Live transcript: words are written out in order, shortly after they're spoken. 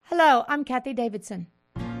Hello, I'm Kathie Davidson,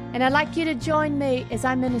 and I'd like you to join me as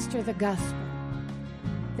I minister the gospel,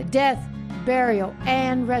 the death, burial,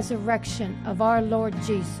 and resurrection of our Lord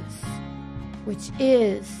Jesus, which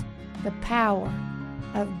is the power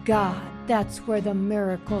of God. That's where the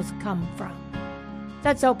miracles come from.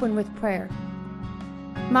 Let's open with prayer.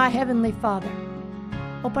 My Heavenly Father,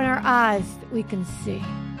 open our eyes that we can see.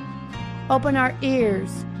 Open our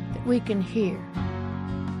ears that we can hear.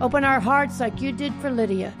 Open our hearts like you did for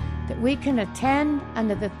Lydia, that we can attend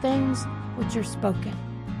unto the things which are spoken.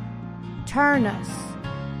 Turn us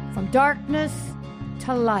from darkness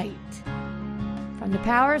to light, from the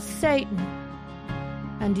power of Satan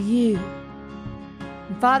unto you.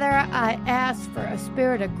 And Father, I ask for a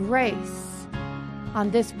spirit of grace on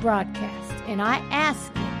this broadcast, and I ask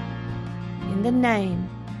it in the name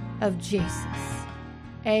of Jesus.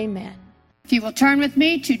 Amen. If you will turn with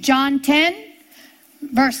me to John 10,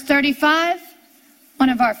 verse 35, one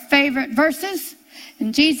of our favorite verses.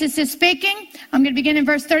 And Jesus is speaking. I'm going to begin in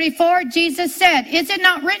verse 34. Jesus said, "Is it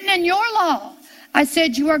not written in your law? I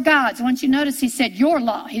said you are gods." I want you to notice he said your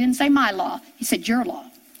law. He didn't say my law. He said your law.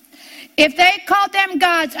 "If they called them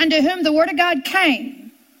gods unto whom the word of God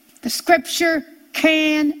came, the scripture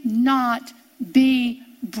cannot be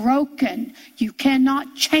broken." You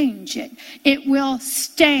cannot change it. It will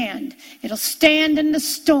stand. It'll stand in the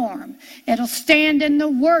storm. It'll stand in the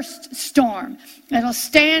worst storm. It'll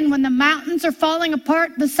stand when the mountains are falling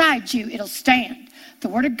apart beside you. It'll stand. The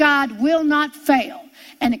word of God will not fail,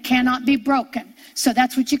 and it cannot be broken. So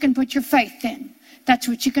that's what you can put your faith in. That's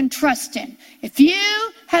what you can trust in. If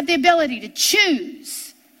you have the ability to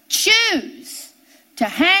choose to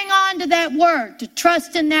hang on to that word, to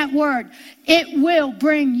trust in that word, it will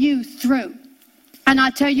bring you through. And I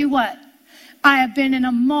tell you what, I have been in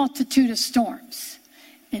a multitude of storms,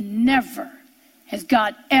 and never has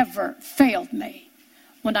God ever failed me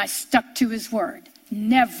when I stuck to his word.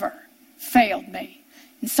 Never failed me.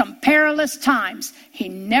 In some perilous times, he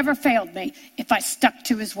never failed me if I stuck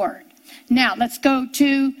to his word. Now, let's go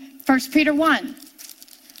to 1 Peter 1.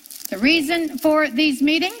 The reason for these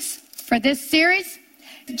meetings, for this series,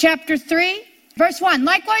 chapter 3, verse 1.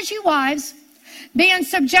 "Likewise, you wives, be in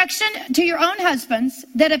subjection to your own husbands,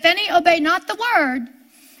 that if any obey not the word,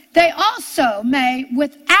 they also may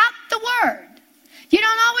without the word." You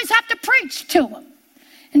don't always have to preach to them.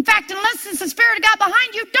 In fact, unless it's the Spirit of God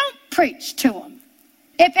behind you, don't preach to them.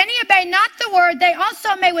 "If any obey not the word, they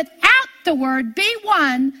also may without the word be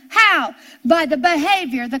won." How? By the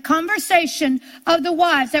behavior, the conversation of the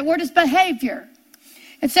wives. That word is behavior.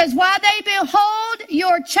 It says, "While they behold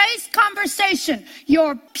your chaste conversation,"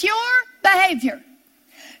 your pure behavior,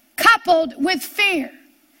 "coupled with fear."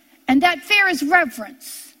 And that fear is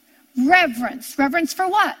reverence. Reverence. Reverence for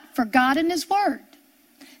what? For God and his word.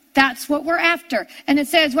 That's what we're after. And it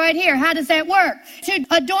says right here, how does that work? "To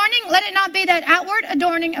adorning, let it not be that outward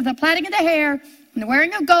adorning of the plaiting of the hair, and the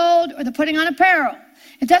wearing of gold, or the putting on apparel."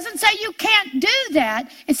 It doesn't say you can't do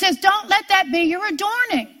that. It says don't let that be your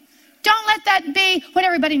adorning. Don't let that be what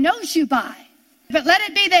everybody knows you by. But let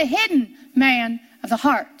it be the hidden man of the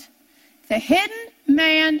heart. The hidden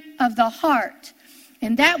man of the heart.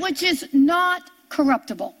 And that which is not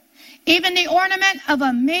corruptible. Even the ornament of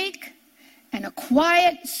a meek and a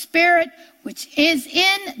quiet spirit, which is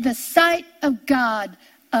in the sight of God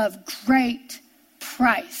of great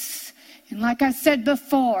price. And like I said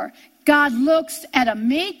before, God looks at a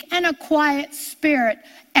meek and a quiet spirit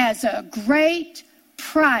as a great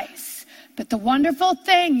price. But the wonderful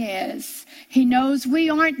thing is, he knows we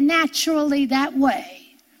aren't naturally that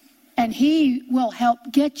way, and he will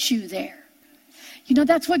help get you there. You know,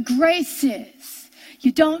 that's what grace is.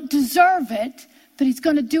 You don't deserve it, but he's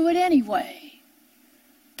going to do it anyway.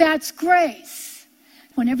 That's grace.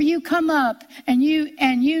 Whenever you come up and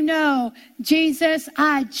you know, "Jesus,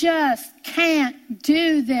 I just can't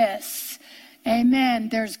do this." Amen.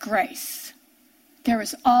 There's grace. There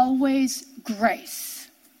is always grace.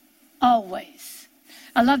 Always.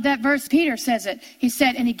 I love that verse. Peter says it. He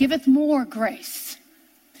said, "And he giveth more grace."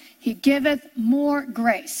 He giveth more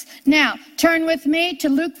grace. Now, turn with me to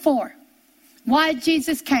Luke 4. Why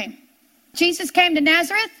Jesus came. Jesus came to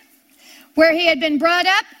Nazareth, where he had been brought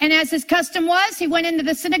up, and as his custom was, he went into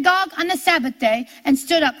the synagogue on the Sabbath day and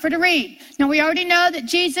stood up for to read. Now, we already know that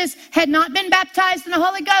Jesus had not been baptized in the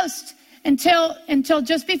Holy Ghost until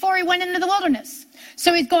just before he went into the wilderness.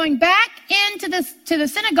 So he's going back into the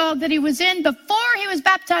synagogue that he was in before he was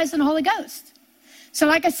baptized in the Holy Ghost. So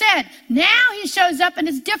like I said, now he shows up and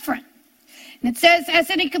it's different. And it says, as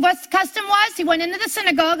his custom was, he went into the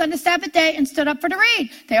synagogue on the Sabbath day and stood up for to read.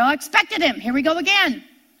 They all expected him. Here we go again.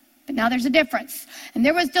 But now there's a difference. "And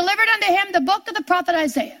there was delivered unto him the book of the prophet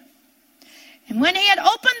Isaiah. And when he had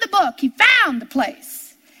opened the book, he found the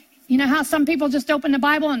place. You know how some people just open the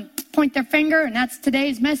Bible and point their finger, and that's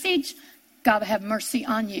today's message? God will have mercy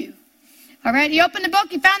on you. All right, he opened the book,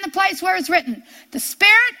 he found the place where it's written, the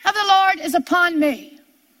Spirit of the Lord is upon me.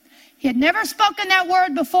 He had never spoken that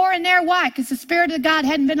word before in there. Why? Because the Spirit of God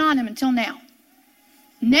hadn't been on him until now.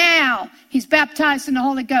 Now he's baptized in the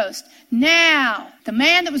Holy Ghost. Now the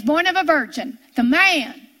man that was born of a virgin, the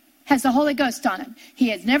man has the Holy Ghost on him. He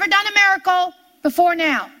has never done a miracle before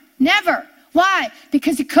now. Never. Why?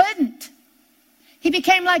 Because he couldn't. He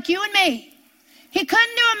became like you and me. He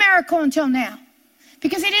couldn't do a miracle until now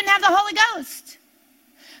because he didn't have the Holy Ghost.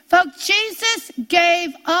 Folks, Jesus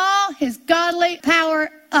gave all his godly power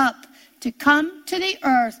up to come to the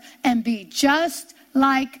earth and be just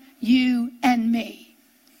like you and me.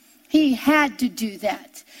 He had to do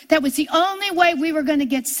that. That was the only way we were going to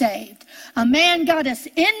get saved. A man got us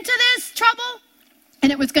into this trouble,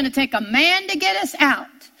 and it was going to take a man to get us out.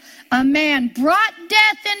 A man brought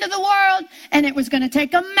death into the world, and it was going to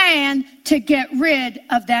take a man to get rid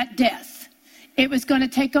of that death. It was going to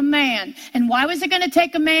take a man. And why was it going to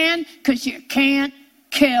take a man? Because you can't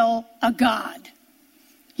kill a God.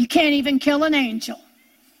 You can't even kill an angel.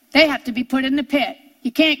 They have to be put in the pit.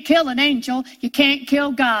 You can't kill an angel. You can't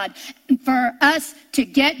kill God. And for us to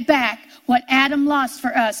get back what Adam lost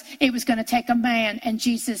for us, it was going to take a man. And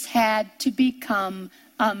Jesus had to become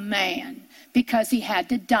a man because he had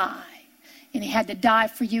to die. And he had to die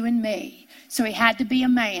for you and me. So he had to be a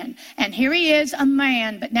man. And here he is, a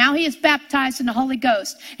man, but now he is baptized in the Holy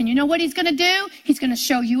Ghost. And you know what he's going to do? He's going to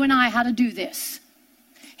show you and I how to do this.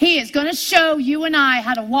 He is going to show you and I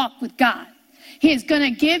how to walk with God. He is going to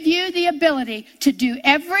give you the ability to do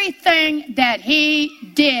everything that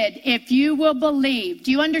he did if you will believe. Do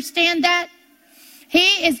you understand that?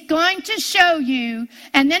 He is going to show you,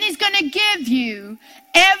 and then he's going to give you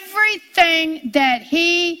everything that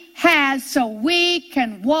he has so we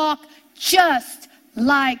can walk just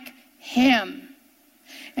like him.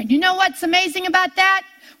 And you know what's amazing about that?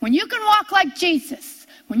 When you can walk like Jesus,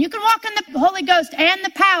 when you can walk in the Holy Ghost and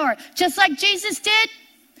the power, just like Jesus did,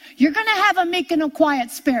 you're going to have a meek and a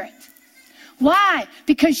quiet spirit. Why?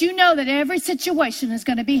 Because you know that every situation is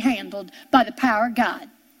going to be handled by the power of God.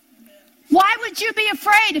 Why would you be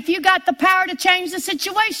afraid if you got the power to change the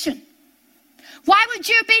situation? Why would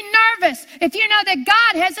you be nervous if you know that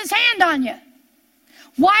God has his hand on you?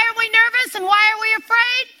 Why are we nervous and why are we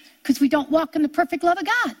afraid? Because we don't walk in the perfect love of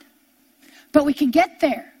God. But we can get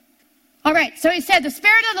there. All right, so he said, the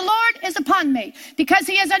Spirit of the Lord is upon me because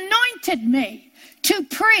he has anointed me to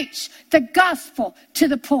preach the gospel to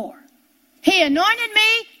the poor. He anointed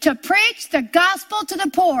me to preach the gospel to the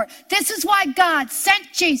poor. This is why God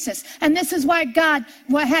sent Jesus, and this is why God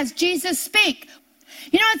has Jesus speak.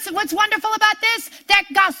 You know what's wonderful about this? That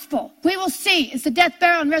gospel, we will see, is the death,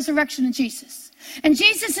 burial, and resurrection of Jesus. And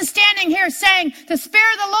Jesus is standing here saying, the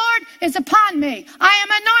Spirit of the Lord is upon me. I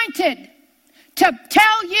am anointed to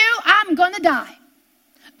tell you I'm going to die.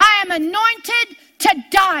 I am anointed to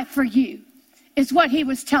die for you, is what he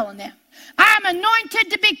was telling them. I am anointed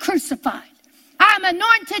to be crucified. I am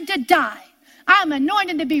anointed to die. I am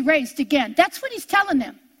anointed to be raised again. That's what he's telling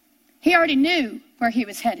them. He already knew where he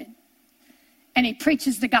was headed. And he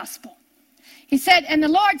preaches the gospel. He said, and the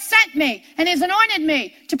Lord sent me and has anointed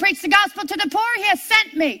me to preach the gospel to the poor. He has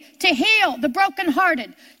sent me to heal the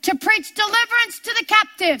brokenhearted, to preach deliverance to the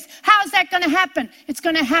captives. How is that going to happen? It's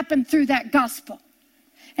going to happen through that gospel.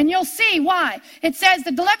 And you'll see why. It says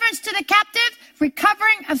the deliverance to the captive,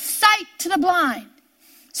 recovering of sight to the blind.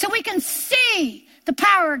 So we can see the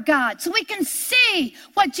power of God. So we can see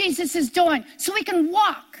what Jesus is doing. So we can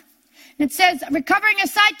walk. And it says recovering of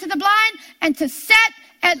sight to the blind and to set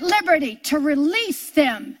at liberty, to release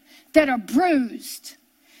them that are bruised,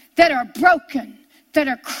 that are broken, that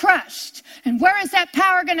are crushed. And where is that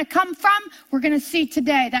power going to come from? We're going to see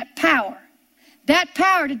today that power. That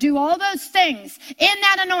power to do all those things in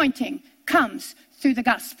that anointing comes through the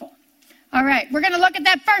gospel. All right, we're going to look at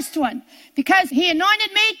that first one. Because he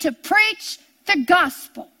anointed me to preach the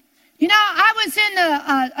gospel. You know, I was in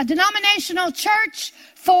a denominational church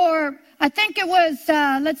for, I think it was,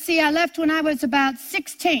 I left when I was about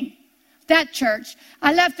 16, that church.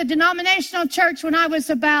 I left the denominational church when I was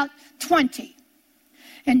about 20.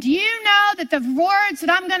 And do you know that the words that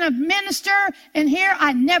I'm going to minister in here,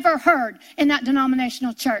 I never heard in that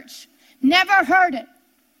denominational church. Never heard it.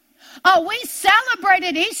 Oh, we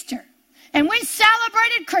celebrated Easter. And we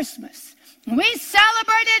celebrated Christmas. We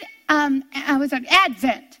celebrated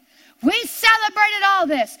Advent. We celebrated all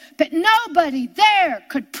this. But nobody there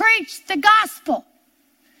could preach the gospel.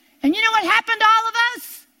 And you know what happened to all of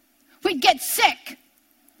us? We'd get sick.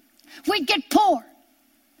 we'd get poor.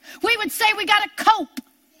 We would say we got to cope.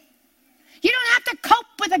 You don't have to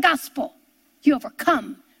cope with the gospel. You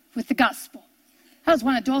overcome with the gospel. That was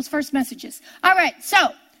one of Doyle's first messages. All right,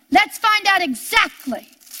 so let's find out exactly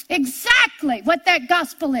what that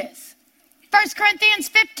gospel is. 1 Corinthians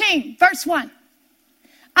 15, verse 1.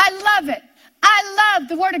 I love it. I love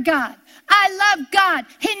the Word of God. I love God.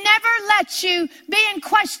 He never lets you be in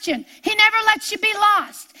question. He never lets you be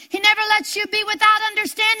lost. He never lets you be without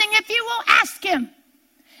understanding if you will ask Him.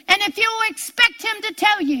 And if you will expect Him to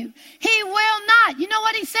tell you, He will not. You know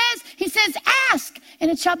what He says? He says, ask,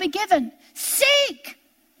 and it shall be given. Seek,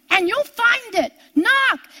 and you'll find it.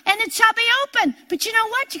 Knock, and it shall be open. But you know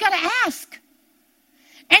what? You got to ask.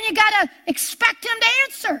 And you got to expect Him to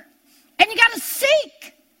answer. And you got to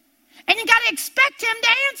seek. And you got to expect Him to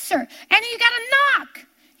answer. And you got to knock.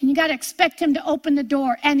 And you got to expect Him to open the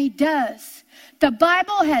door. And He does. The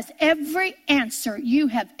Bible has every answer you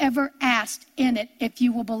have ever asked in it, if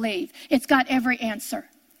you will believe. It's got every answer.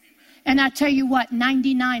 And I tell you what,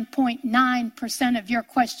 99.9% of your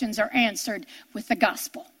questions are answered with the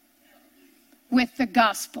gospel. With the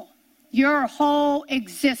gospel. Your whole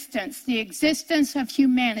existence, the existence of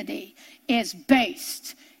humanity, is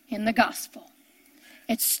based in the gospel.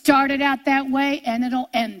 It started out that way and it'll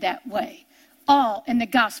end that way. All in the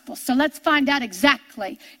gospel. So let's find out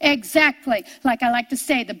exactly, like I like to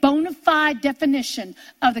say, the bona fide definition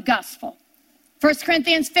of the gospel. 1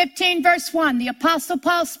 Corinthians 15, verse 1, the Apostle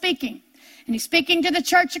Paul speaking. And he's speaking to the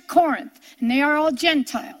church at Corinth, and they are all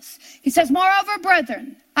Gentiles. He says, moreover,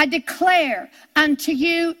 brethren, I declare unto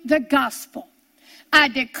you the gospel. I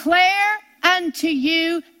declare unto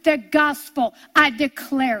you the gospel. I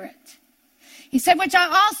declare it. He said, which I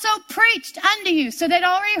also preached unto you, so they'd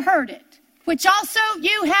already heard it. Which also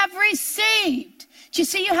you have received. Do you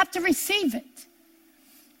see, you have to receive it.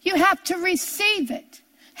 You have to receive it.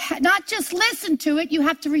 Not just listen to it, you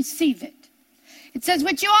have to receive it. It says,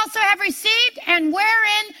 which you also have received and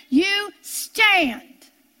wherein you stand.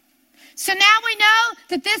 So now we know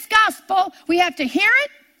that this gospel, we have to hear it,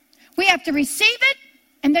 we have to receive it,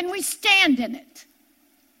 and then we stand in it.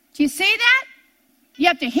 Do you see that? You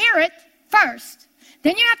have to hear it first,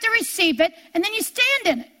 then you have to receive it, and then you stand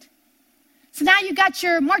in it. So now you got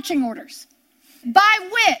your marching orders. By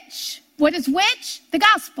which, what is which? The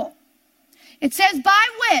gospel. It says, by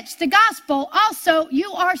which, the gospel, also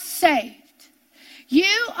you are saved.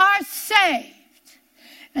 You are saved.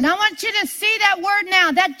 And I want you to see that word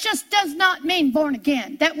now. That just does not mean born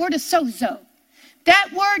again. That word is sozo. That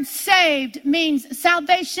word saved means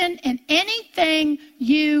salvation in anything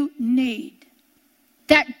you need.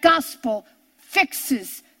 That gospel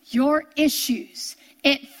fixes your issues.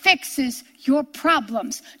 It fixes your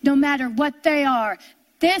problems, no matter what they are.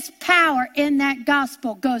 This power in that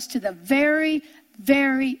gospel goes to the very,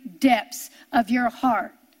 very depths of your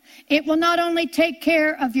heart. It will not only take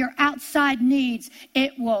care of your outside needs,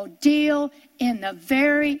 it will deal in the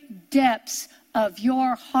very depths of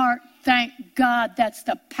your heart. Thank God, that's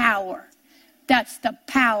the power. That's the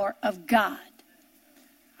power of God.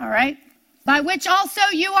 All right? By which also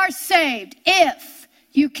you are saved, if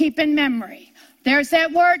you keep in memory. There's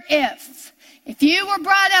that word, if. If you were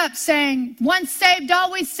brought up saying, once saved,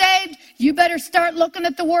 always saved, you better start looking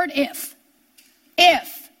at the word if.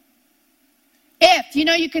 If. If. You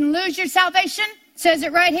know you can lose your salvation? It says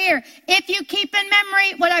it right here. If you keep in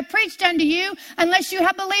memory what I preached unto you, unless you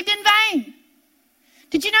have believed in vain.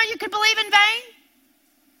 Did you know you could believe in vain?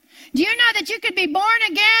 Do you know that you could be born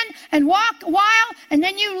again and walk a while, and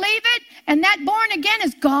then you leave it, and that born again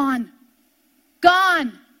is gone?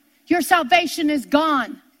 Gone. Your salvation is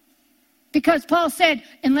gone. Because Paul said,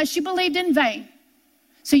 unless you believed in vain.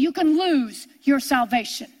 So you can lose your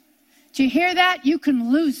salvation. Do you hear that? You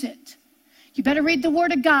can lose it. You better read the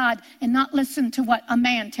Word of God and not listen to what a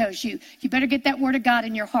man tells you. You better get that Word of God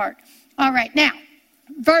in your heart. All right, now,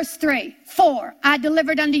 verse 3. For I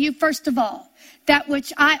delivered unto you first of all that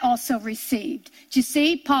which I also received. Do you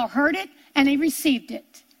see? Paul heard it and he received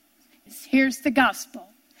it. Here's the gospel.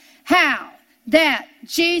 How? That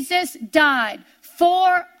Jesus died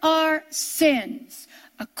for our sins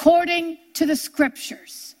according to the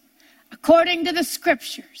scriptures. According to the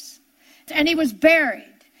scriptures. And he was buried.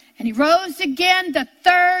 And he rose again the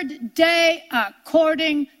third day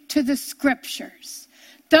according to the scriptures.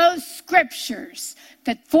 Those scriptures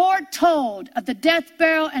that foretold of the death,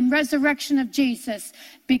 burial, and resurrection of Jesus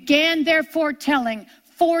began their foretelling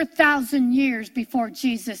 4,000 years before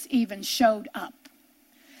Jesus even showed up.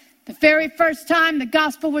 The very first time the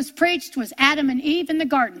gospel was preached was Adam and Eve in the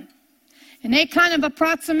garden. And they kind of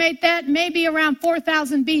approximate that maybe around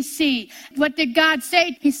 4000 BC. What did God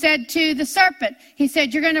say? He said to the serpent, he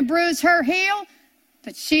said, you're going to bruise her heel,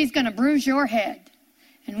 but she's going to bruise your head.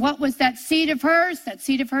 And what was that seed of hers? That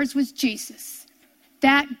seed of hers was Jesus.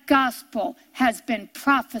 That gospel has been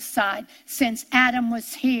prophesied since Adam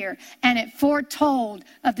was here, and it foretold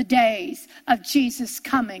of the days of Jesus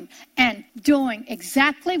coming and doing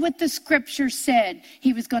exactly what the scripture said.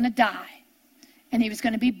 He was going to die, and he was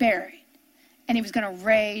going to be buried, and he was going to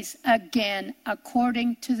raise again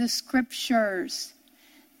according to the scriptures.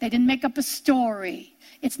 They didn't make up a story.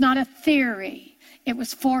 It's not a theory. It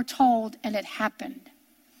was foretold, and it happened.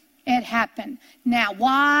 It happened. Now,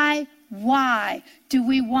 why do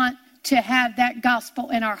we want to have that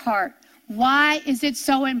gospel in our heart? Why is it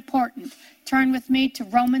so important? Turn with me to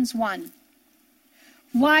Romans 1.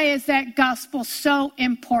 Why is that gospel so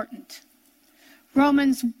important?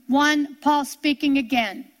 Romans 1, Paul speaking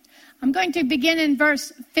again. I'm going to begin in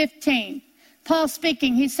verse 15. Paul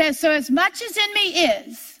speaking, he says, so as much as in me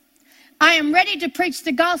is, I am ready to preach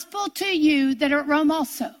the gospel to you that are at Rome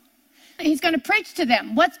also. He's going to preach to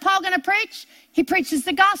them. What's Paul going to preach? He preaches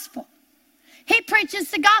the gospel. He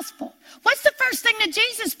preaches the gospel. What's the first thing that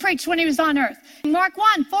Jesus preached when he was on earth? In Mark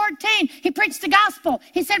 1:14, he preached the gospel.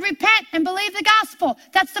 He said, repent and believe the gospel.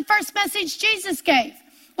 That's the first message Jesus gave.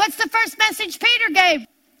 What's the first message Peter gave?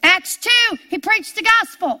 Acts 2, he preached the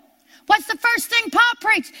gospel. What's the first thing Paul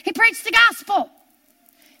preached? He preached the gospel.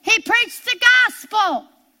 He preached the gospel.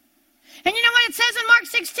 And you know what it says in Mark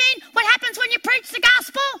 16? What happens when you preach the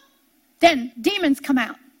gospel? Then demons come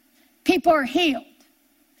out. People are healed.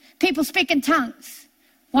 People speak in tongues.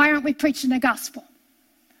 Why aren't we preaching the gospel?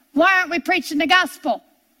 Why aren't we preaching the gospel?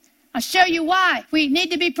 I'll show you why we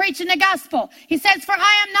need to be preaching the gospel. He says, for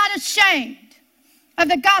I am not ashamed of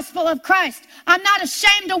the gospel of Christ. I'm not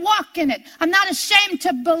ashamed to walk in it. I'm not ashamed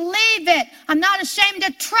to believe it. I'm not ashamed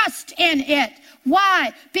to trust in it.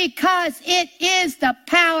 Why? Because it is the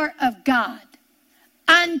power of God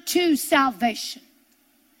unto salvation.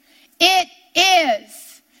 It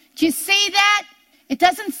is. Do you see that? It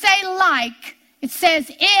doesn't say like, it says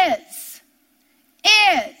is.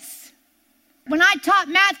 Is. When I taught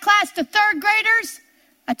math class to third graders,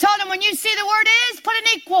 I told them when you see the word is, put an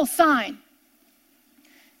equal sign.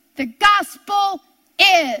 The gospel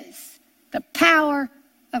is the power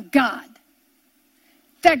of God.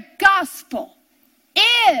 The gospel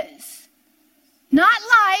is not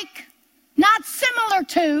like, not similar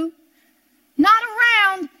to, not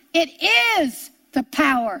around. It is the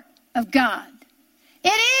power of God.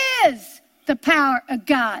 It is the power of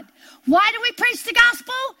God. Why do we preach the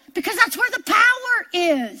gospel? Because that's where the power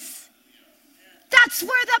is. That's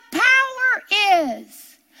where the power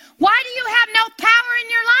is. Why do you have no power in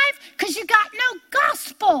your life? Because you got no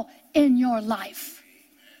gospel in your life.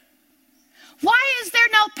 Why is there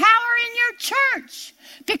no power in your church?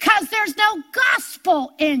 Because there's no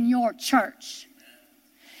gospel in your church.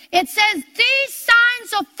 It says, these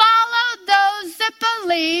signs will follow those that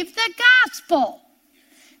believe the gospel.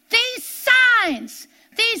 These signs,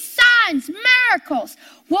 miracles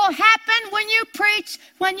will happen when you preach,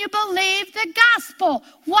 when you believe the gospel.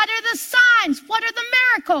 What are the signs? What are the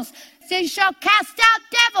miracles? You shall cast out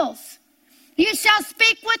devils. You shall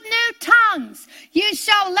speak with new tongues. You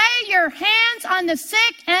shall lay your hands on the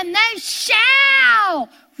sick and they shall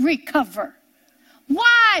recover.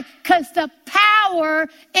 Why? Because the power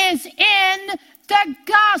is in the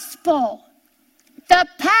gospel. The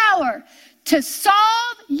power to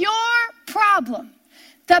solve your problem,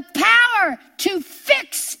 the power to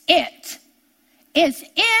fix it is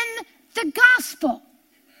in the gospel.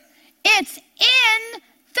 It's in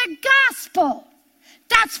the gospel.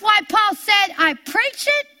 That's why Paul said, I preach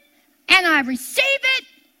it and I receive it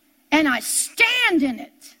and I stand in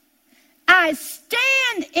it. I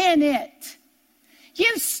stand in it.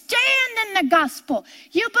 You stand in the gospel.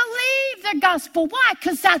 You believe the gospel. Why?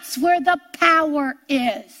 Because that's where the power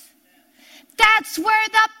is. That's where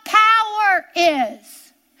the power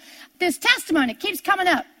is. This testimony keeps coming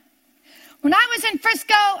up. When I was in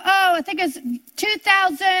Frisco, I think it was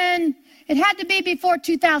 2000, it had to be before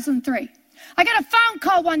 2003. I got a phone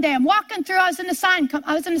call one day. I'm walking through, I was in the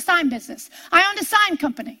sign business. I owned a sign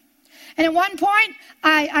company. And at one point,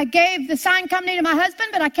 I gave the sign company to my husband,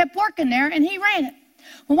 but I kept working there, and he ran it.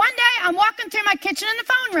 Well, one day, I'm walking through my kitchen, and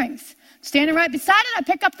the phone rings. Standing right beside it, I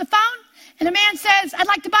pick up the phone, and the man says, I'd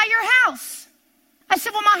like to buy your house. I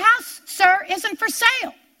said, well, my house, sir, isn't for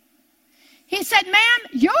sale. He said, ma'am,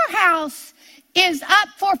 your house is up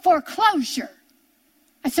for foreclosure.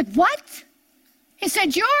 I said, what? He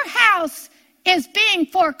said, your house is being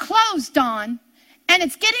foreclosed on, and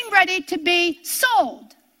it's getting ready to be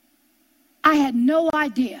sold. I had no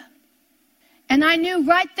idea. And I knew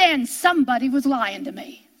right then somebody was lying to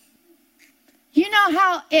me. You know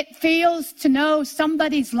how it feels to know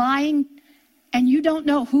somebody's lying and you don't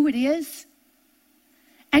know who it is?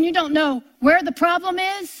 And you don't know where the problem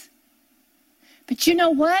is? But you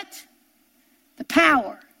know what? The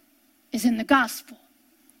power is in the gospel.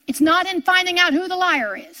 It's not in finding out who the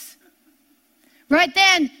liar is. Right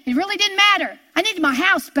then, it really didn't matter. I needed my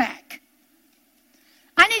house back.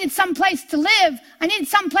 I needed some place to live. I needed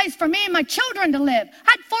some place for me and my children to live.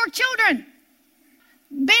 I had 4 children.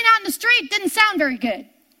 Being out in the street didn't sound very good.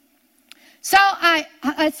 So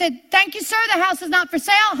I said, thank you, sir. The house is not for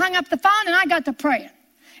sale. Hung up the phone and I got to praying.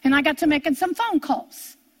 And I got to making some phone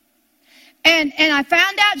calls. And I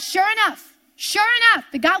found out, sure enough,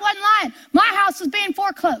 the guy wasn't lying. My house was being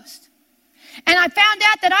foreclosed. And I found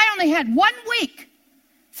out that I only had 1 week.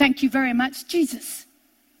 Thank you very much, Jesus.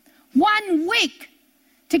 1 week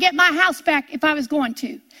to get my house back if I was going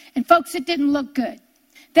to. And folks, it didn't look good.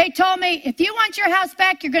 They told me, if you want your house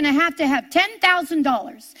back, you're going to have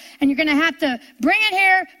 $10,000. And you're going to have to bring it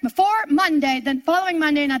here before Monday, the following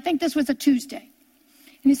Monday, and I think this was a Tuesday.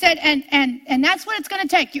 And he said, and that's what it's going to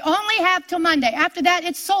take. You only have till Monday. After that,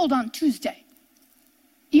 it's sold on Tuesday.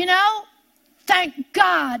 You know, thank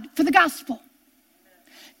God for the gospel.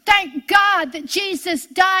 Thank God that Jesus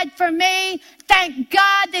died for me. Thank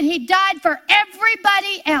God that he died for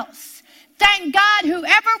everybody else. Thank God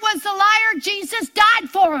whoever was the liar, Jesus died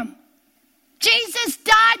for him. Jesus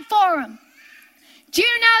died for him. Do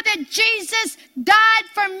you know that Jesus died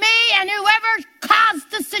for me and whoever caused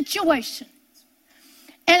the situation?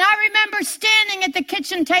 And I remember standing at the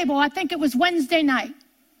kitchen table, I think it was Wednesday night,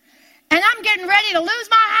 and I'm getting ready to lose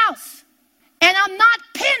my house. And I'm not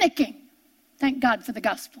panicking. Thank God for the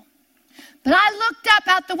gospel. But I looked up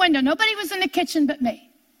out the window. Nobody was in the kitchen but me.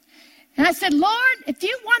 And I said, Lord, if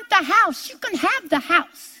you want the house, you can have the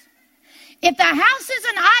house. If the house is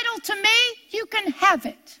an idol to me, you can have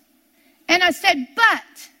it. And I said,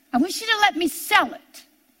 but I wish you to let me sell it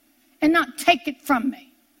and not take it from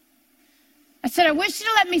me. I said, I wish you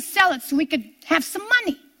to let me sell it so we could have some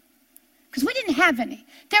money. Because we didn't have any.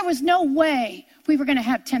 There was no way we were going to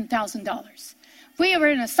have $10,000. We were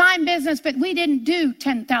in a sign business, but we didn't do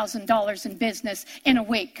 $10,000 in business in a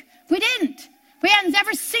week. We didn't. We hadn't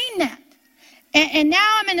ever seen that. And now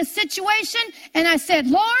I'm in a situation, and I said,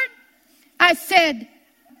 Lord, I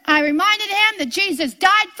reminded him that Jesus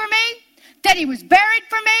died for me, that he was buried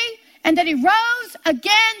for me, and that he rose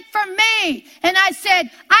again for me. And I said,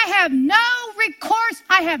 I have no recourse.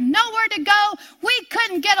 I have nowhere to go. We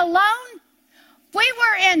couldn't get a loan. We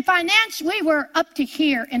were up to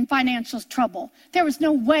here in financial trouble. There was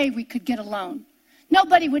no way we could get a loan.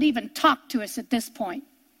 Nobody would even talk to us at this point.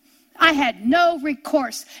 I had no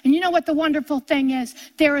recourse. And you know what the wonderful thing is?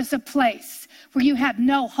 There is a place where you have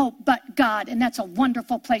no hope but God, and that's a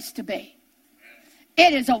wonderful place to be.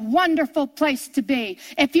 It is a wonderful place to be.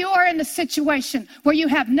 If you are in a situation where you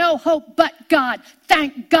have no hope but God,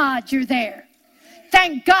 thank God you're there.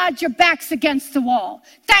 Thank God your back's against the wall.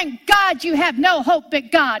 Thank God you have no hope but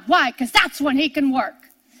God. Why? Because that's when he can work.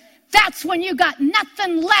 That's when you got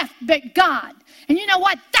nothing left but God. And you know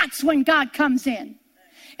what? That's when God comes in.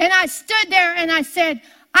 And I stood there and I said,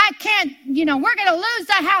 I can't, we're going to lose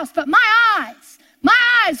the house, but my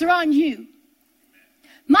eyes are on you.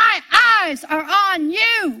 My eyes are on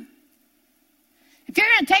you. If you're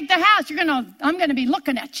going to take the house, I'm going to be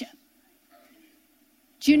looking at you.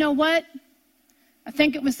 Do you know what? I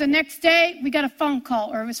think it was the next day we got a phone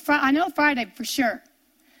call, or it was Friday for sure.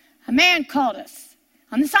 A man called us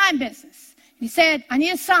on the sign business. He said, I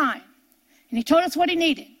need a sign. And he told us what he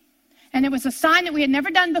needed. And it was a sign that we had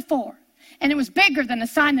never done before. And it was bigger than a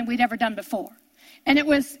sign that we'd ever done before. And it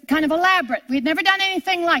was kind of elaborate. We had never done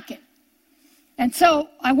anything like it. And so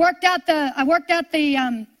I worked out the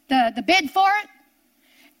bid for it.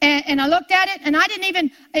 And I looked at it, and I didn't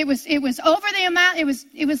even, it was over the amount, it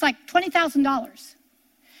was like $20,000.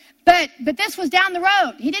 But this was down the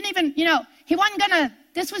road. He didn't even, he wasn't gonna,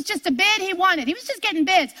 this was just a bid he wanted. He was just getting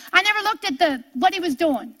bids. I never looked at what he was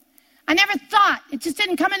doing. I never thought, it just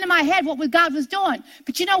didn't come into my head what God was doing.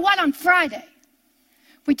 But you know what, on Friday,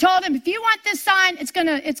 we told him, if you want this sign, it's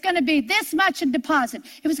gonna be this much in deposit.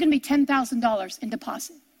 It was gonna be $10,000 in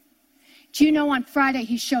deposit. Do you know on Friday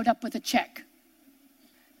he showed up with a check?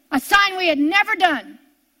 A sign we had never done.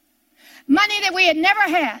 Money that we had never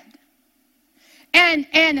had. And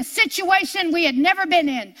a situation we had never been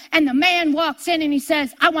in. And the man walks in and he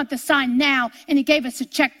says, I want the sign now. And he gave us a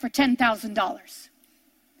check for $10,000.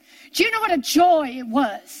 Do you know what a joy it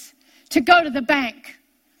was to go to the bank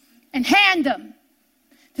and hand them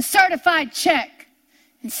the certified check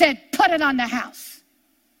and said, put it on the house.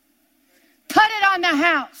 Put it on the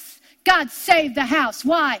house. God saved the house.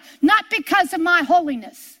 Why? Not because of my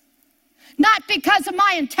holiness. Not because of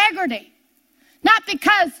my integrity. Not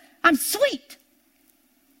because I'm sweet.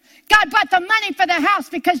 God brought the money for the house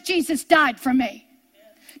because Jesus died for me.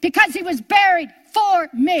 Because he was buried for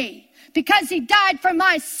me. Because he died for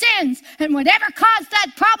my sins. And whatever caused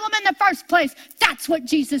that problem in the first place, that's what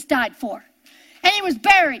Jesus died for. And he was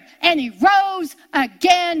buried. And he rose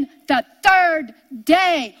again the third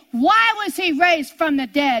day. Why was he raised from the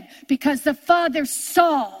dead? Because the Father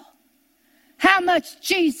saw how much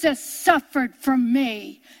Jesus suffered for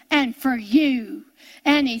me and for you.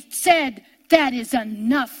 And he said, that is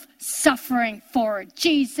enough suffering for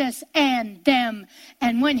Jesus and them.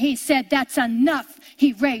 And when he said that's enough,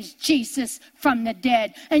 he raised Jesus from the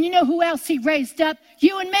dead. And you know who else he raised up?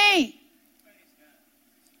 You and me.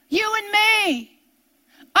 You and me.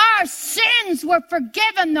 Our sins were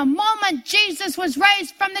forgiven the moment Jesus was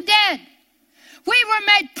raised from the dead. We were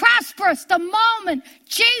made prosperous the moment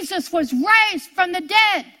Jesus was raised from the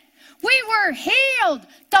dead. We were healed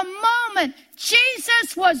the moment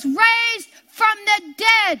Jesus was raised from the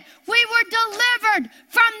dead. We were delivered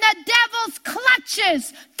from the devil's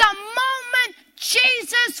clutches the moment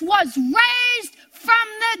Jesus was raised from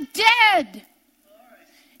the dead.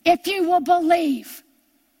 If you will believe.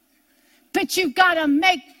 But you got to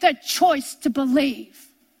make the choice to believe.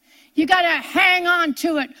 You got to hang on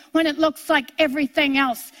to it when it looks like everything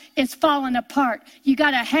else is falling apart. You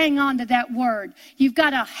got to hang on to that word. You've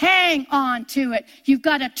got to hang on to it. You've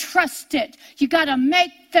got to trust it. You got to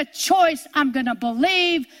make the choice. I'm going to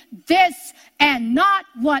believe this and not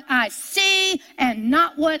what I see and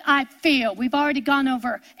not what I feel. We've already gone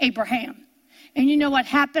over Abraham. And you know what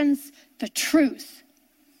happens? The truth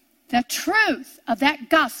of that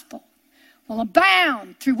gospel will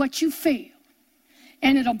abound through what you feel.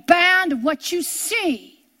 And it'll bound to what you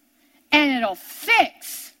see. And it'll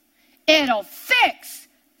fix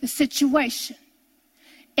the situation.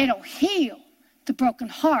 It'll heal the broken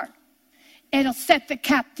heart. It'll set the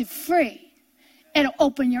captive free. It'll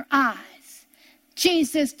open your eyes.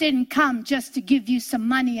 Jesus didn't come just to give you some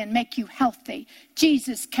money and make you healthy.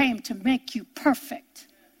 Jesus came to make you perfect.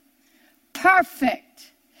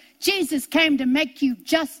 Perfect. Jesus came to make you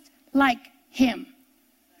just like him.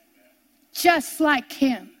 Just like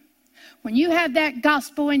him. When you have that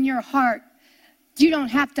gospel in your heart, you don't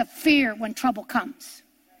have to fear when trouble comes.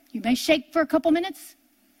 You may shake for a couple minutes,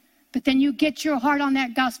 but then you get your heart on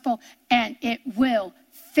that gospel and it will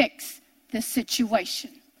fix the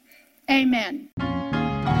situation. Amen.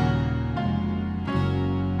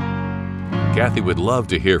 Kathie would love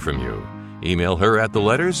to hear from you. Email her at the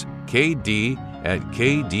letters kd@kdwol.com.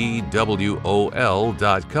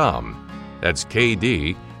 That's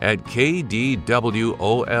kd@kdwol.com.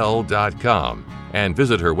 And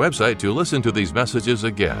visit her website to listen to these messages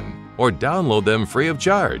again or download them free of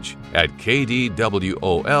charge at kdwol.com.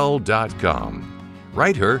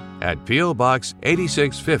 Write her at P.O. Box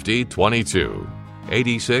 865022,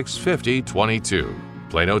 865022,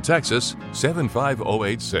 Plano, Texas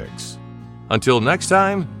 75086. Until next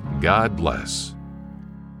time, God bless.